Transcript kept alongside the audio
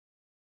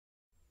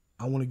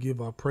I want to give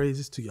our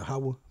praises to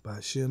Yahweh, by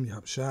Hashem,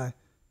 Yahawashi,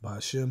 by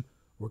Hashem,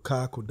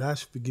 Rakah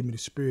Kodash, forgive me the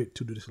spirit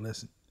to do this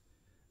lesson.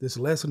 This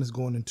lesson is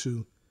going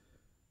into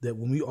that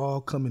when we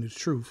all come into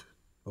truth,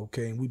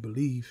 okay, and we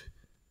believe,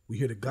 we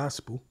hear the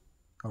gospel,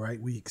 all right,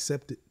 we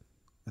accept it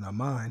in our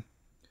mind,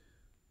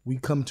 we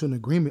come to an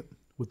agreement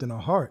within our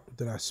heart,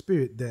 within our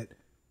spirit, that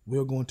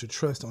we're going to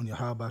trust on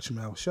Yahawashi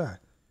Yahawashi.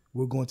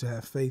 We're going to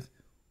have faith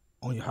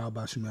on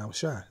Yahawashi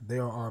Yahawashi. They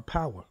are our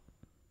power,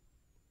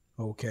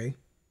 okay,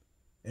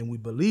 and we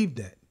believe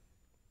that,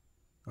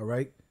 all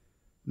right.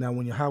 Now,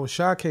 when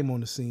Yahawashi came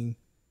on the scene,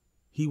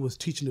 he was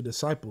teaching the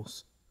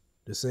disciples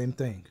the same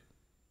thing,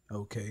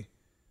 okay.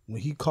 When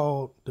he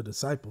called the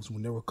disciples,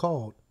 when they were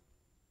called,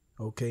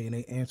 okay, and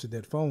they answered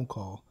that phone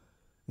call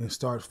and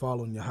started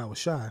following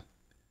Yahawashi,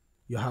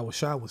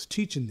 Yahawashi was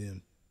teaching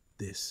them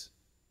this,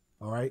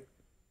 all right,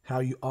 how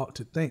you ought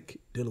to think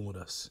dealing with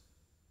us,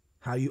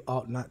 how you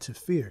ought not to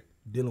fear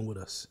dealing with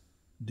us.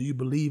 Do you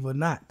believe or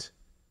not?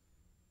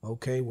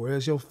 Okay,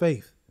 where's your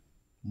faith?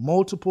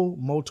 Multiple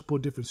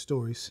different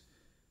stories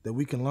that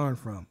we can learn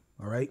from,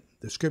 all right?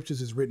 The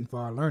scriptures is written for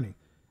our learning,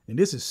 and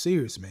this is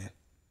serious, man,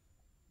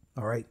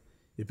 all right?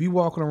 If you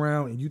walking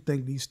around and you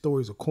think these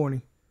stories are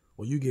corny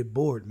or you get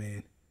bored,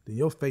 man, then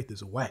your faith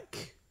is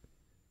whack.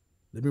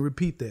 Let me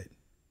repeat that.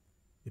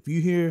 If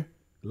you hear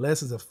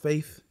lessons of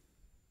faith,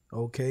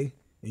 okay,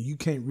 and you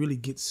can't really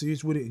get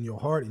serious with it in your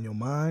heart and your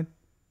mind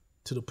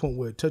to the point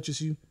where it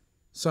touches you,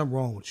 something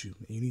wrong with you.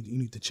 And you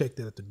need to check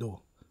that at the door.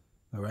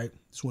 All right.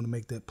 Just want to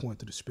make that point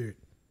to the spirit.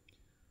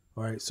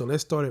 All right. So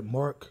let's start at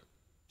Mark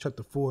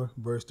chapter 4,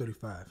 verse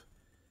 35.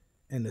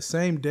 And the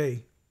same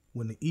day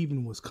when the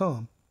evening was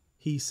come,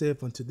 he said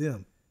unto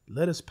them,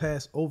 let us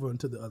pass over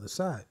unto the other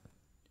side.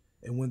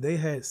 And when they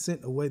had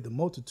sent away the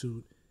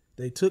multitude,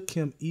 they took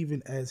him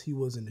even as he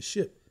was in the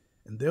ship.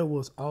 And there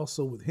was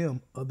also with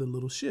him other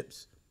little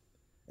ships.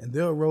 And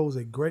there arose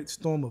a great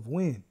storm of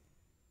wind,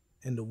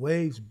 and the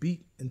waves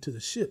beat into the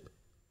ship,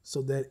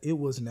 so that it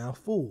was now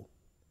full.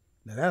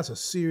 Now that's a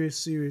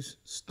serious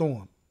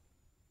storm.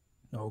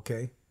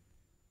 Okay.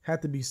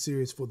 Had to be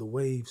serious for the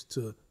waves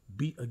to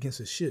beat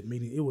against a ship,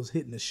 meaning it was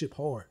hitting the ship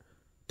hard,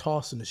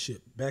 tossing the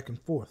ship back and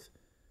forth.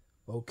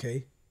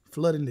 Okay.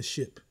 Flooding the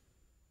ship.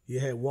 You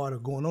had water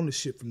going on the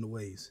ship from the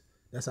waves.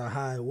 That's how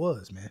high it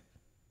was, man.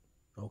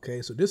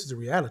 Okay. So this is a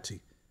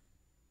reality.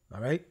 All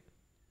right.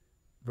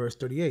 Verse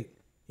 38.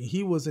 And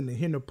he was in the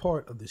hinder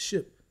part of the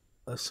ship,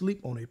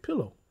 asleep on a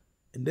pillow.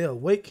 And they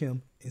awake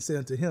him and said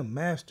unto him,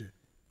 Master,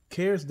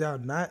 carest thou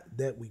not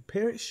that we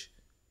perish?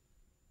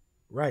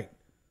 Right.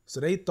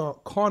 So they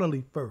thought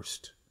carnally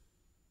first.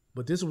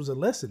 But this was a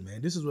lesson,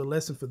 man. This is a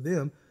lesson for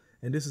them.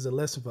 And this is a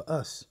lesson for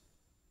us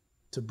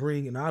to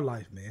bring in our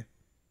life, man.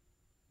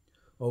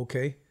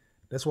 Okay.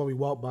 That's why we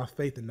walk by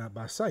faith and not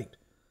by sight.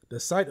 The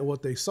sight of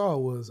what they saw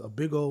was a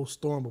big old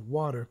storm of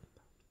water.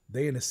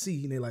 They in the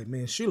sea, and they're like,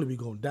 man, surely we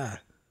gonna die.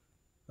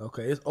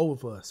 Okay, it's over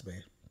for us,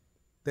 man.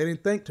 They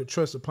didn't think to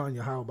trust upon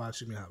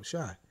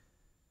Yahawashi.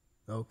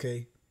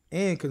 Okay,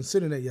 and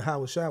considering that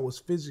Yahawashi was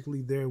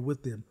physically there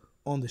with them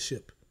on the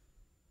ship.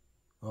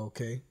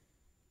 Okay,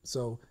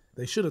 so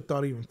they should have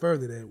thought even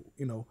further that,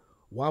 you know,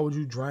 why would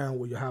you drown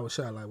with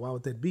Yahawashi? Like, why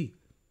would that be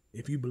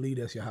if you believe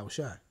that's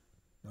Yahawashi?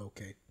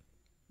 Okay,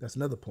 that's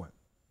another point.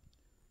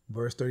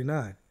 Verse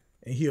 39,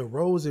 and he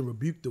arose and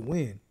rebuked the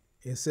wind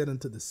and said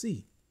unto the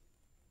sea,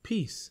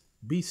 Peace,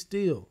 be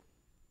still.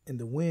 And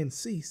the wind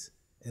ceased,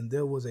 and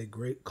there was a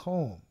great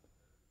calm.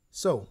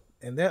 So,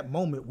 in that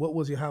moment, what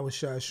was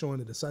Yahawashi showing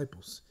the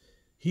disciples?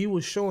 He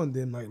was showing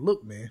them, like,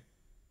 look, man,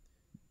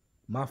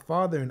 my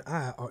Father and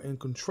I are in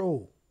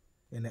control.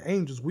 And the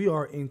angels, we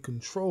are in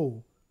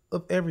control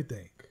of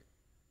everything.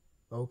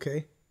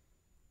 Okay?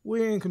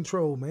 We're in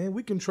control, man.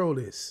 We control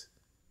this.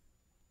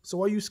 So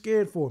what are you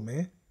scared for,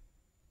 man?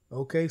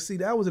 Okay? See,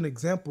 that was an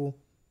example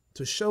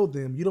to show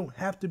them you don't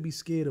have to be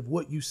scared of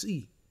what you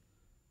see.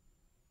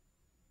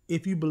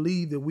 If you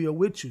believe that we are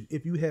with you,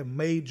 if you have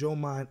made your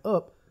mind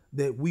up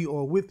that we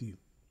are with you,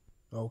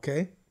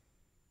 okay?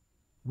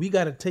 We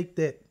got to take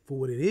that for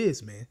what it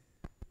is, man.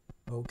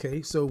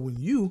 Okay, so when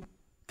you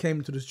came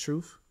into this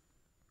truth,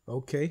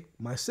 okay,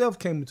 myself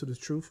came into this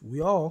truth,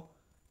 we all,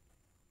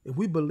 if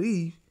we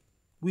believe,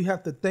 we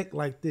have to think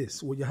like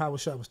this, what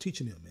Yahawashi was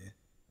teaching them, man.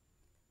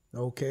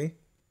 Okay?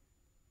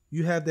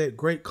 You have that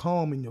great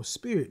calm in your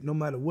spirit, no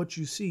matter what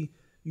you see.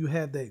 You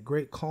have that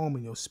great calm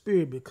in your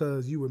spirit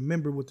because you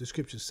remember what the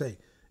scriptures say.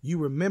 You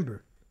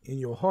remember in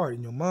your heart,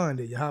 in your mind,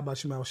 that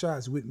Yahawashi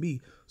is with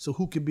me. So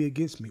who can be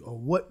against me, or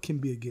what can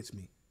be against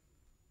me?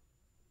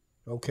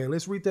 Okay,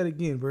 let's read that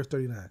again, verse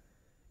 39.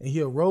 And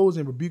he arose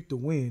and rebuked the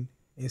wind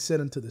and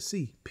said unto the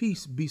sea,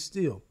 Peace, be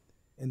still.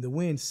 And the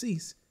wind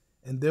ceased,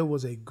 and there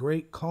was a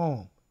great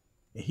calm.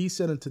 And he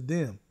said unto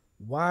them,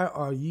 Why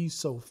are ye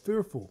so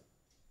fearful?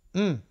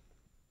 Now,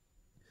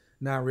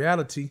 in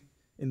reality,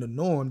 in the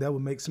norm, that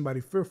would make somebody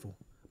fearful.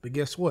 But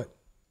guess what?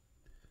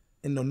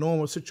 In the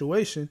normal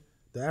situation,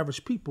 the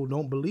average people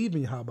don't believe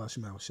in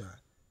Yahawashi.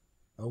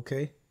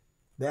 Okay?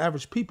 The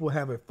average people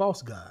have a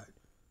false God.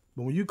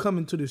 But when you come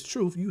into this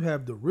truth, you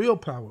have the real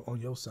power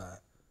on your side.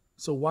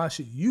 So why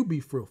should you be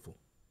fearful?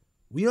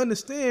 We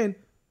understand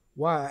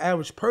why an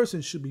average person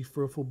should be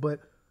fearful,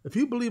 but if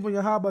you believe in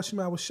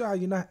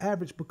Yahawashi, you're not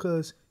average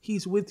because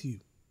he's with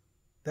you.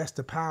 That's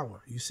the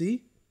power, you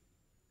see?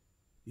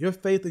 Your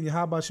faith in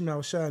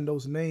Yahawashi and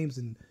those names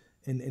and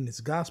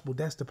this gospel,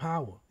 that's the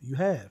power you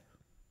have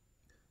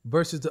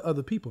versus the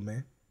other people,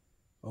 man.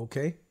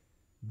 Okay?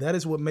 That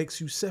is what makes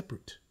you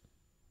separate.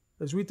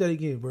 Let's read that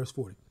again, verse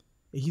 40.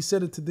 And he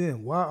said it to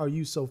them, why are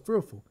you so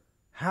fearful?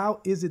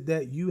 How is it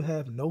that you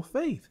have no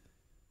faith?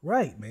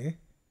 Right, man.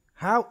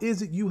 How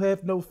is it you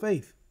have no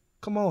faith?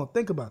 Come on,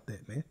 think about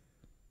that, man.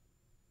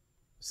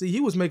 See, he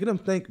was making them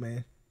think,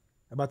 man,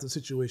 about the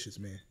situations,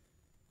 man.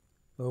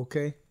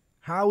 Okay?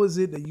 How is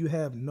it that you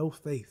have no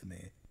faith,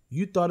 man?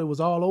 You thought it was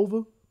all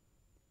over?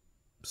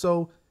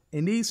 So,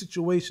 in these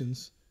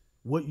situations,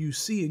 what you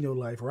see in your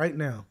life right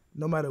now,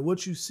 no matter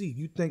what you see,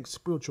 you think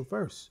spiritual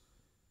first.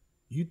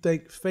 You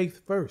think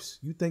faith first.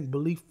 You think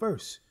belief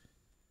first.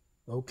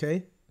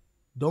 Okay?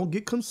 Don't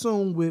get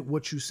consumed with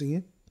what you're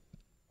seeing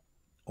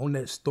on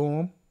that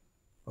storm.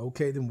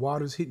 Okay? Them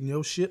waters hitting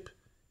your ship,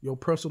 your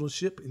personal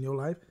ship in your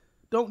life.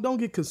 Don't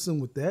get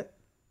consumed with that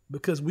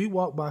because we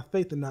walk by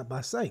faith and not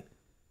by sight.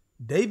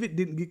 David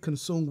didn't get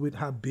consumed with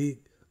how big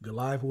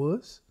Goliath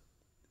was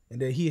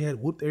and that he had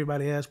whooped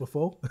everybody's ass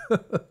before.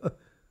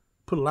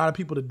 Put a lot of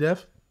people to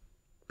death.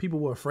 People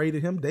were afraid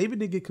of him. David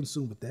didn't get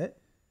consumed with that.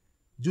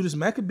 Judas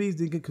Maccabees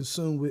didn't get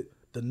consumed with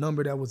the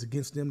number that was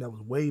against them that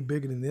was way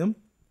bigger than them.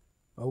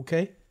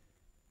 Okay?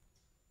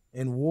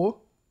 In war.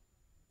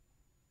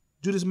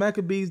 Judas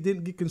Maccabees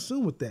didn't get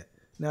consumed with that.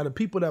 Now, the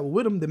people that were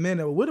with him, the men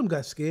that were with him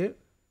got scared.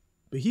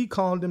 But he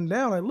calmed them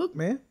down like, look,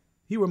 man.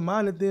 He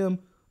reminded them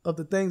of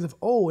the things of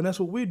old, and that's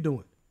what we're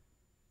doing.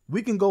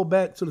 We can go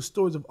back to the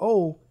stories of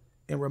old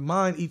and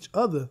remind each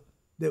other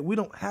that we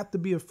don't have to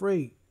be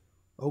afraid.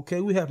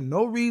 Okay? We have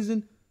no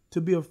reason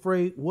to be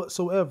afraid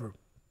whatsoever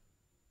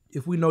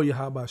if we know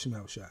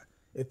Yahawashi.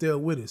 If they're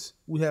with us,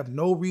 we have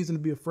no reason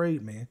to be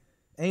afraid, man.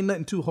 Ain't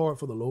nothing too hard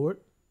for the Lord,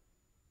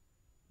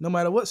 no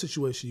matter what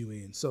situation you're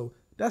in. So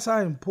that's how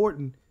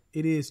important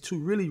it is to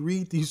really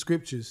read these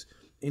scriptures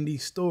and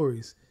these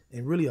stories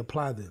and really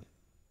apply them.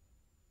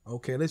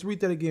 Okay, let's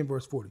read that again,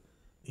 verse 40.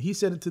 He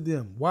said it to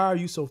them, why are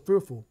you so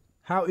fearful?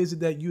 How is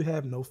it that you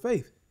have no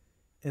faith?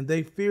 And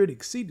they feared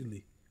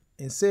exceedingly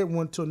and said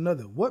one to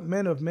another, what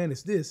manner of man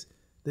is this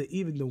that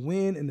even the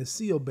wind and the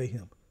sea obey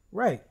him?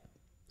 Right.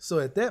 So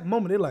at that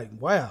moment, they're like,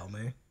 wow,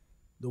 man,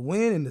 the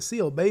wind and the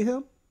sea obey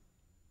him?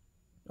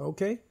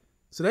 Okay.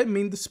 So that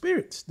means the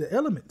spirits, the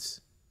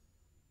elements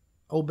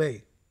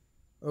obey.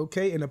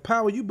 Okay. And the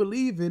power you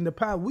believe in, the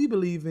power we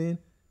believe in,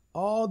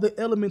 all the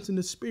elements and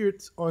the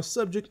spirits are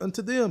subject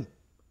unto them.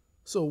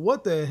 So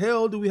what the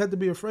hell do we have to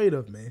be afraid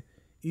of, man?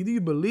 Either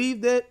you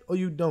believe that or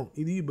you don't.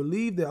 Either you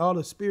believe that all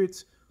the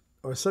spirits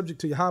are subject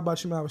to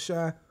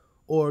Yahawashi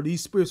or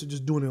these spirits are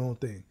just doing their own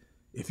thing.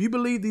 If you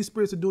believe these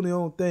spirits are doing their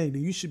own thing,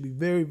 then you should be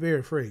very,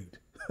 very afraid.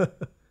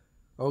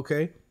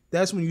 Okay?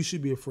 That's when you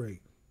should be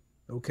afraid.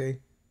 Okay?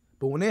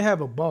 But when they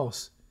have a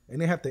boss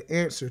and they have to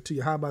answer to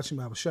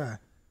Yahawashi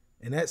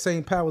and that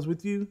same power is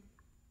with you,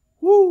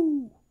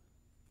 whoo!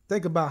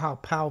 Think about how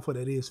powerful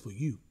that is for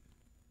you.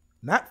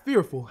 Not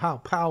fearful, how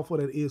powerful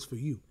that is for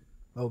you.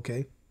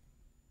 Okay?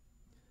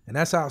 And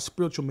that's how a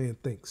spiritual man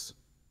thinks.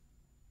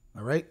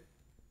 All right?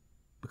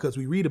 Because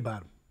we read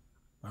about him.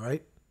 All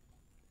right?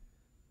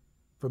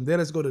 From there,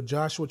 let's go to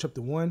Joshua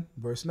chapter 1,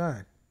 verse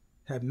 9.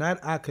 Have not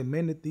I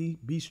commanded thee,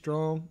 be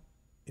strong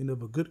and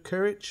of a good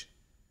courage?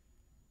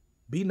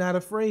 Be not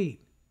afraid,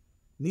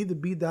 neither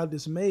be thou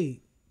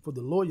dismayed, for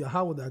the Lord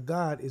Yahweh thy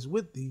God is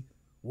with thee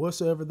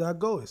wheresoever thou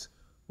goest.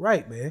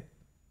 Right, man.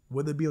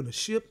 Whether it be on the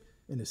ship,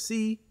 in the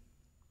sea,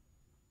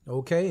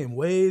 okay, and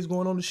waves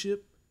going on the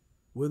ship,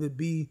 whether it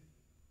be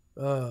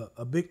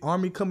a big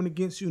army coming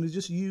against you and it's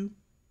just you,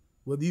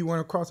 whether you run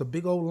across a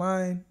big old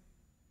lion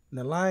in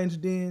the lion's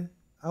den,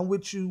 I'm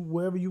with you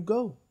wherever you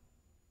go.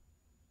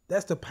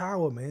 That's the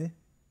power, man.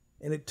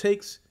 And it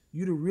takes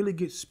you to really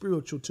get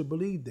spiritual to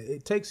believe that.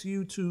 It takes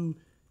you to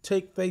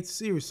take faith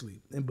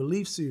seriously and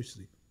believe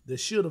seriously. The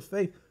shield of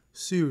faith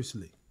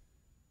seriously.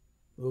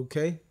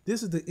 Okay?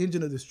 This is the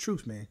engine of this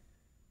truth, man.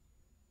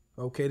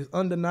 Okay? It's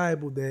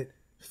undeniable that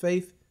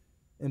faith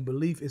and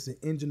belief is the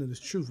engine of this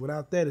truth.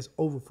 Without that, it's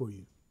over for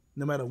you.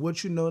 No matter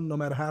what you know, no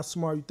matter how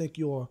smart you think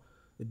you are,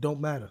 it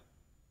don't matter.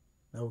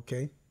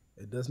 Okay?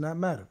 It does not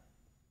matter.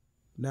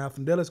 Now,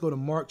 from there, let's go to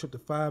Mark chapter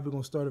 5. We're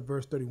going to start at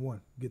verse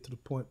 31. Get to the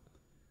point.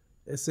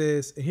 It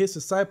says, and his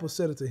disciples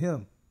said unto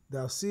him,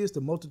 thou seest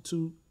the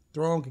multitude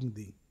thronging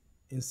thee,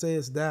 and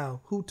sayest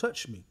thou, who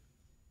touched me?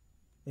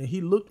 And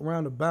he looked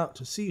round about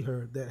to see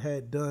her that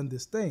had done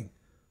this thing.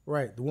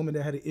 Right, the woman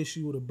that had an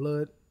issue with the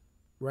blood,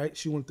 right?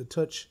 She wanted to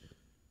touch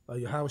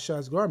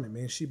Yahawashi's garment,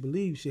 man. She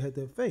believed, she had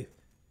that faith.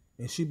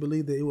 And she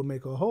believed that it would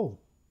make her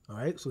whole. All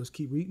right, so let's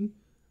keep reading.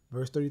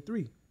 Verse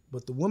 33.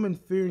 But the woman,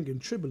 fearing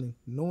and trembling,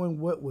 knowing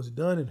what was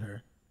done in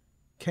her,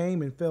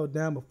 came and fell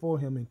down before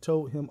him and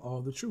told him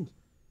all the truth.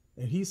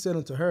 And he said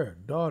unto her,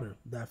 daughter,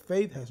 thy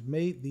faith has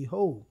made thee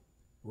whole.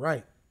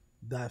 Right,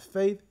 thy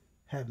faith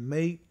hath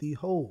made thee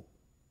whole.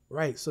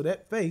 Right. So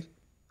that faith,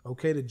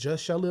 okay, the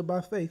just shall live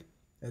by faith,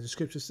 as the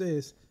scripture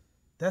says,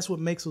 that's what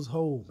makes us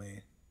whole,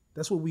 man.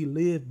 That's what we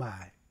live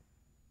by.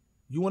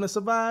 You want to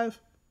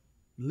survive?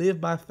 Live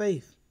by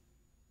faith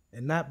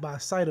and not by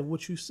sight of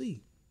what you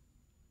see.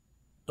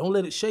 Don't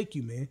let it shake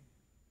you, man.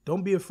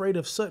 Don't be afraid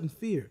of sudden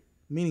fear,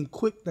 meaning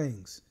quick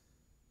things,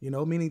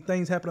 meaning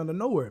things happen out of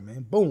nowhere,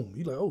 man. Boom.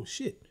 You're like, oh,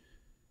 shit.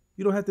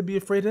 You don't have to be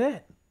afraid of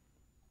that.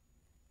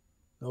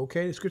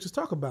 Okay, the scriptures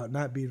talk about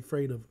not being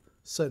afraid of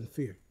sudden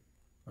fear.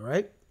 All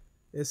right?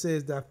 It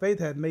says, thy faith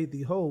hath made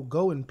thee whole.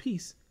 Go in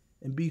peace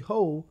and be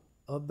whole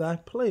of thy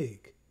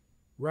plague.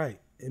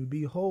 Right, and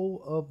be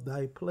whole of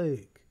thy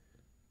plague.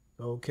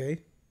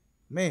 Okay?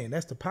 Man,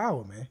 that's the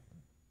power, man.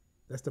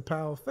 That's the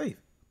power of faith.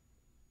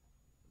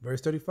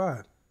 Verse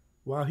 35.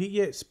 While he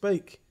yet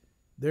spake,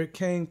 there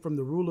came from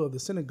the ruler of the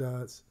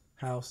synagogue's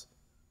house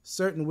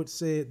certain which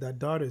said, thy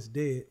daughter is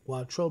dead,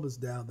 why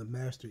troublest thou the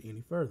master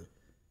any further?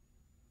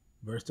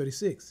 Verse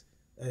 36.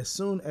 As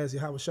soon as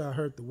Yahawashi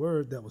heard the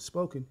word that was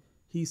spoken,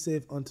 he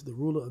said unto the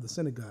ruler of the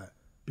synagogue,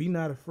 be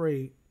not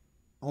afraid,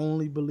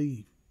 only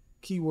believe.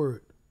 Key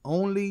word,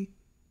 only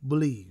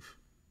believe.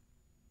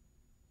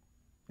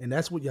 And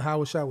that's what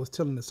Yahawashi was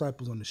telling the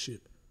disciples on the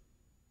ship.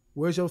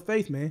 Where's your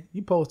faith, man?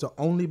 You supposed to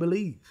only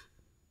believe.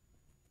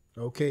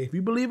 Okay, if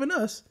you believe in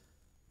us,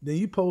 then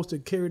you supposed to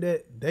carry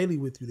that daily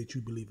with you that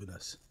you believe in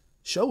us.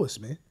 Show us,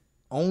 man.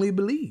 Only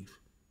believe.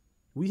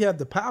 We have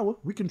the power.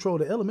 We control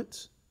the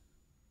elements.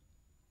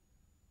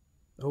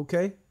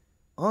 Okay?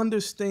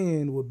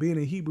 Understand what being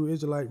a Hebrew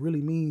Israelite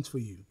really means for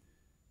you.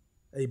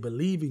 A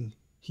believing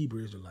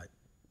Hebrew Israelite.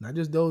 Not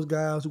just those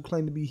guys who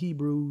claim to be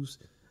Hebrews.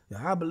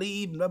 I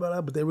believe, blah, blah,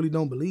 blah, but they really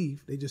don't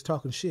believe. They just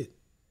talking shit.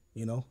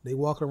 They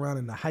walk around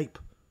in the hype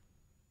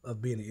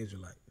of being an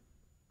Israelite.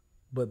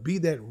 But be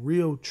that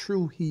real,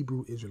 true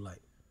Hebrew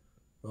Israelite.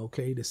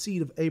 Okay? The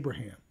seed of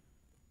Abraham.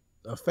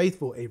 A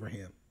faithful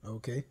Abraham.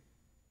 Okay?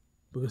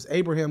 Because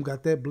Abraham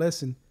got that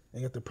blessing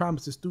and got the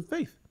promises through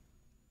faith.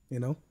 We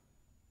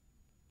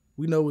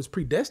know it was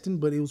predestined,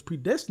 but it was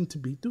predestined to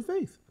be through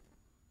faith.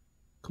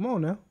 Come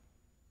on now.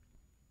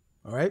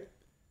 All right?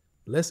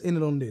 Let's end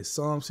it on this.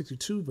 Psalm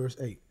 62, verse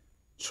 8.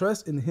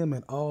 Trust in him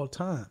at all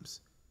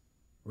times.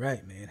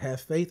 Right, man.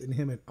 Have faith in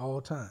him at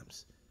all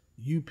times.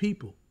 You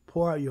people,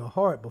 pour out your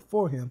heart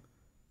before him.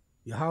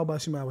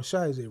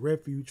 Yahawashi is a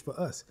refuge for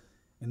us.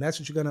 And that's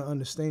what you're going to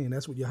understand.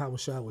 That's what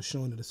Yahawashi was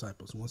showing the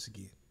disciples once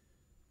again.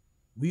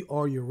 We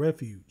are your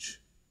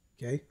refuge.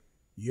 Okay?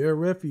 Your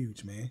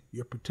refuge, man.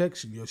 Your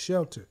protection, your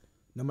shelter.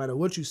 No matter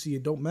what you see,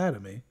 it don't matter,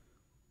 man.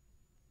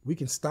 We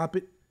can stop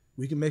it.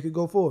 We can make it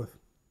go forth.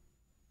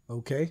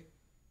 Okay?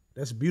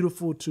 That's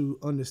beautiful to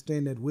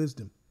understand that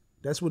wisdom.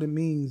 That's what it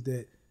means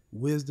that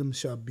wisdom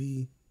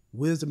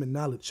and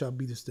knowledge shall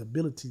be the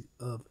stability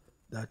of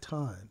thy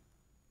time.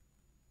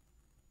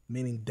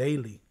 Meaning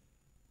daily.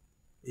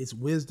 It's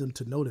wisdom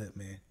to know that,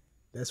 man.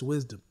 That's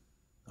wisdom.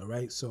 All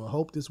right? So I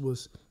hope this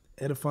was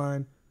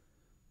edifying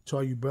to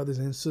all you brothers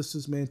and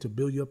sisters, man, to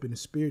build you up in the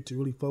spirit, to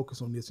really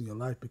focus on this in your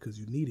life because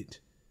you need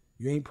it.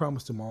 You ain't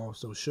promised tomorrow.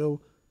 So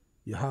show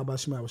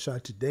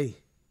Yahawashi today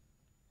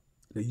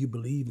that you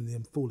believe in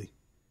them fully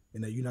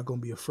and that you're not going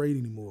to be afraid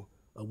anymore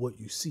of what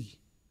you see.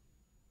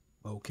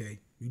 Okay?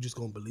 You're just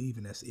going to believe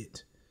and that's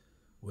it.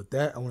 With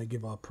that, I want to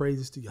give our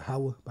praises to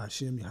Yahweh,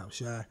 Ba'ashem,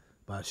 Yahawashi,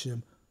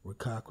 Ba'ashem,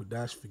 Rakah,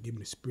 Kodash, for giving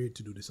the spirit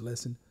to do this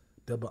lesson.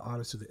 Double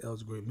honors to the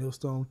elders of Great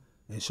Millstone.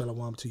 And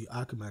shalom to you,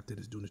 Akamat, that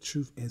is doing the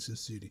truth and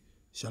sincerity.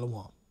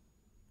 Shalom.